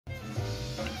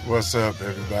What's up,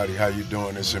 everybody? How you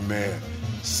doing? It's your man,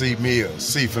 C Mill,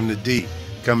 C from the D,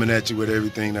 coming at you with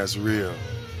everything that's real.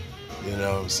 You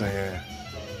know what I'm saying?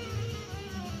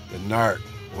 The narc,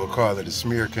 we'll call it a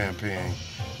smear campaign,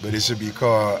 but it should be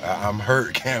called a I'm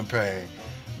hurt campaign,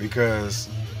 because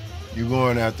you're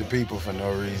going after people for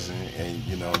no reason, and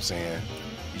you know what I'm saying?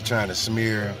 You're trying to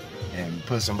smear and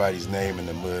put somebody's name in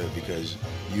the mud because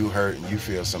you hurt and you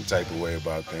feel some type of way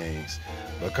about things.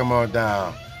 But come on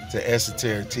down to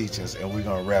Esoteric Teachings and we're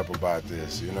going to rap about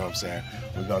this, you know what I'm saying?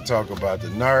 We're going to talk about the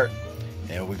narc,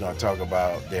 and we're going to talk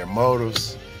about their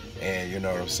motives, and you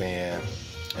know what I'm saying,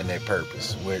 and their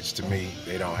purpose, which to me,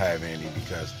 they don't have any,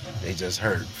 because they just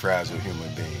hurt fragile human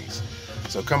beings.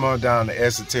 So come on down to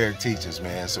Esoteric Teachings,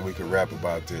 man, so we can rap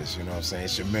about this, you know what I'm saying?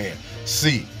 It's your man,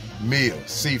 C Mill,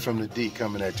 C from the D,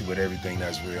 coming at you with everything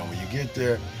that's real. When you get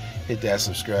there, hit that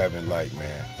subscribe and like,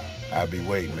 man. I'll be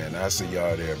waiting, man. I'll see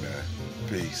y'all there, man.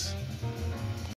 Peace.